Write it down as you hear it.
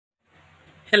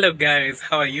Hello guys,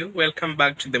 how are you? Welcome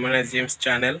back to the Maina James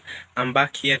channel. I'm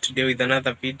back here today with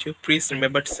another video. Please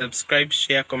remember to subscribe,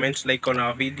 share, comment, like on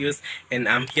our videos, and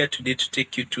I'm here today to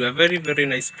take you to a very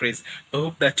nice place. I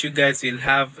hope that you guys will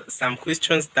have some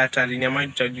questions that are in your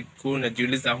mind.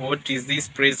 What is this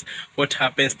place? What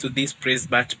happens to this place?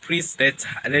 But please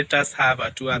let us have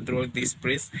a tour through this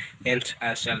place, and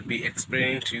I shall be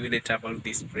explaining to you later about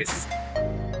this place.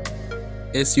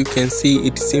 As you can see,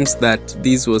 it seems that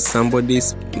this was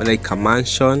somebody's like a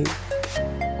mansion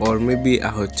or maybe a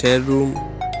hotel room,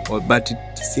 but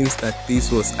it seems that this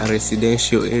was a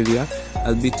residential area.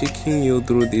 I'll be taking you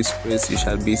through this place. You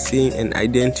shall be seeing and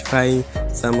identifying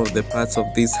some of the parts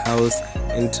of this house,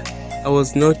 and I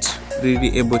was not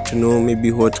really able to know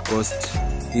maybe what caused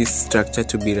this structure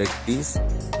to be like this.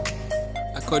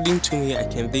 According to me, I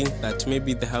can think that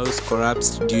maybe the house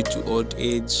collapsed due to old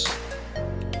age,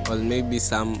 or maybe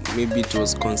it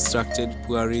was constructed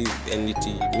poorly and it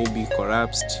maybe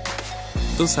collapsed.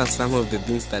 Those are some of the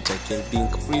things that I can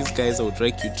think. Please guys, I would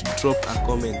like you to drop a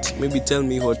comment. Maybe tell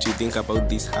me what you think about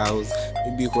this house.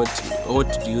 Maybe what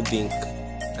do you think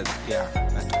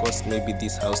that caused maybe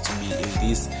this house to be in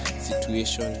this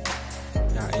situation.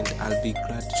 And I'll be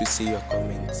glad to see your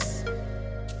comments.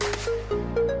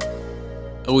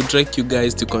 I would like you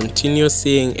guys to continue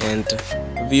seeing and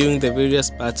viewing the various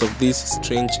parts of this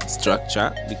strange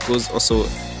structure, because also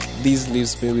this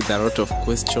leaves me with a lot of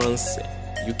questions.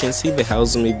 You can see the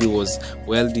house maybe was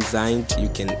well designed. You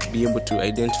can be able to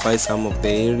identify some of the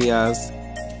areas.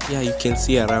 You can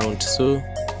see around. So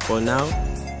for now,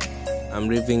 I'm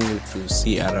leaving you to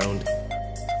see around.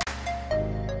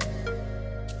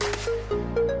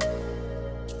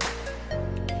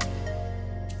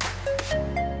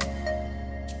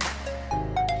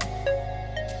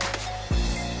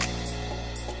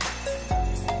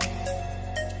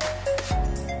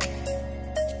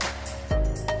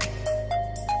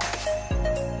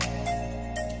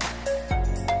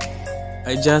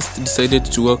 I just decided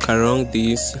to walk around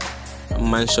this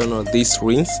mansion or these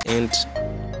ruins, and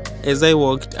as I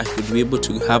walked, I could be able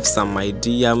to have some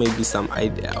idea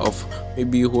of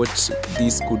maybe what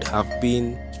this could have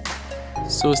been.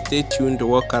 So stay tuned to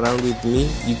walk around with me.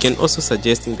 You can also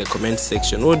suggest in the comment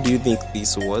section, what do you think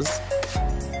this was?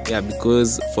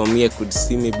 Because for me, I could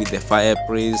see maybe the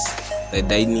fireplace, the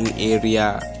dining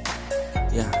area.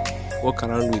 Walk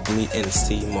around with me and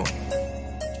see more.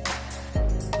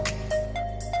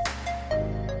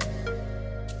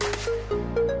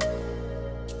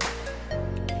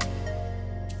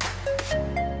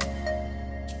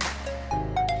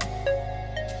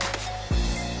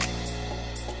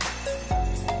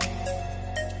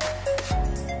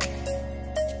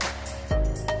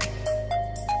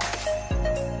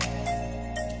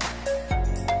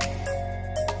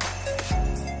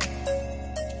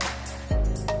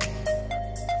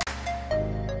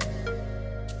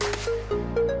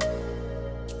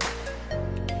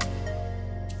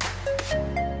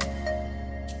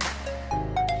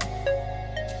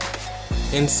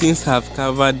 And since I've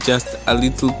covered just a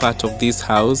little part of this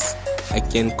house, I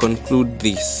can conclude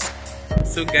this.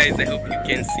 So guys, I hope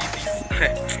you can see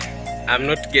this. I'm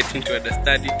not getting to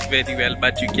understand it very well,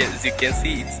 but as you can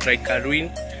see, it's like a ruin.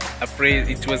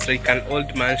 It was like an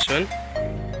old mansion.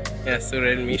 So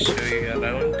let me show you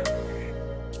around.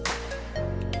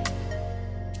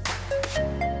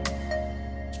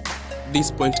 This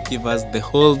point gives us the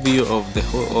whole view of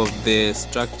the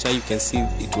structure. You can see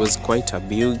it was quite a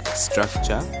big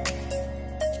structure.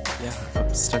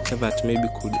 A structure that maybe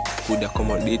could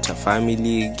accommodate a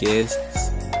family, guests.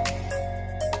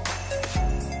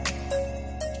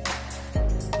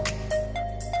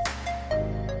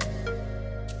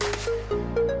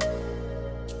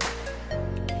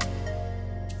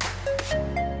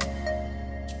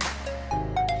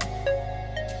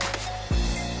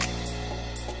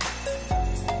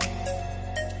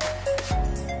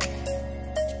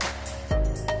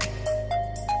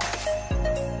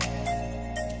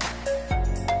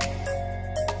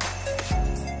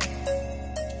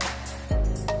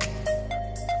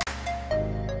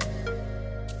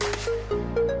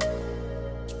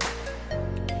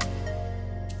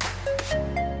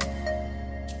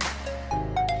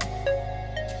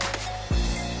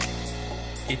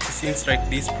 It seems like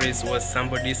this place was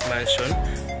somebody's mansion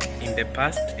in the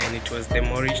past, and it was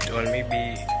demolished, or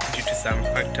maybe due to some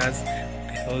factors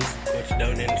the house got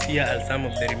down. And here are some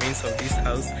of the remains of this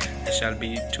house. I shall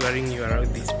be touring you around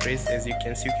this place. As you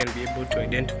can see, you can be able to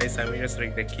identify some areas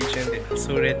like the kitchen.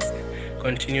 So let's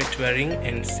continue touring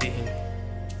and seeing.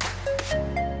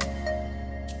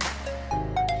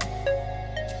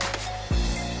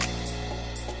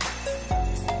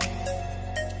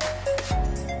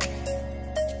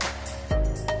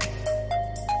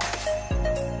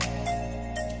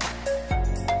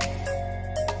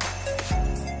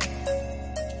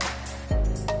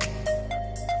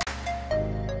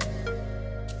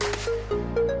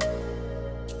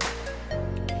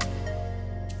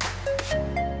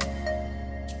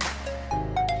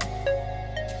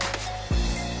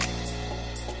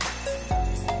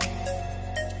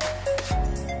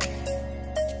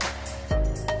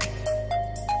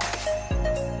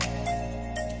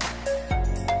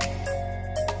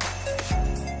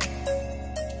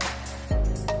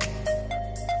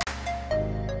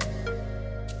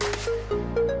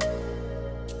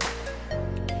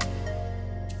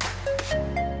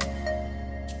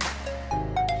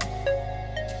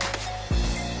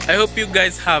 I hope you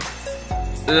guys have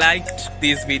liked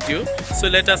this video, so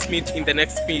let us meet in the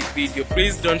next video.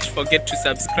 Please don't forget to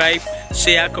subscribe,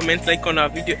 share, comment, like on our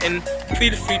video, and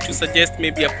feel free to suggest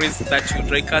maybe a place that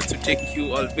you'd like us to take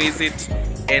you or visit,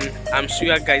 and I'm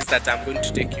sure guys that I'm going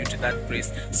to take you to that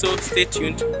place. So stay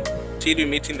tuned till we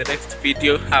meet in the next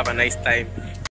video. Have a nice time.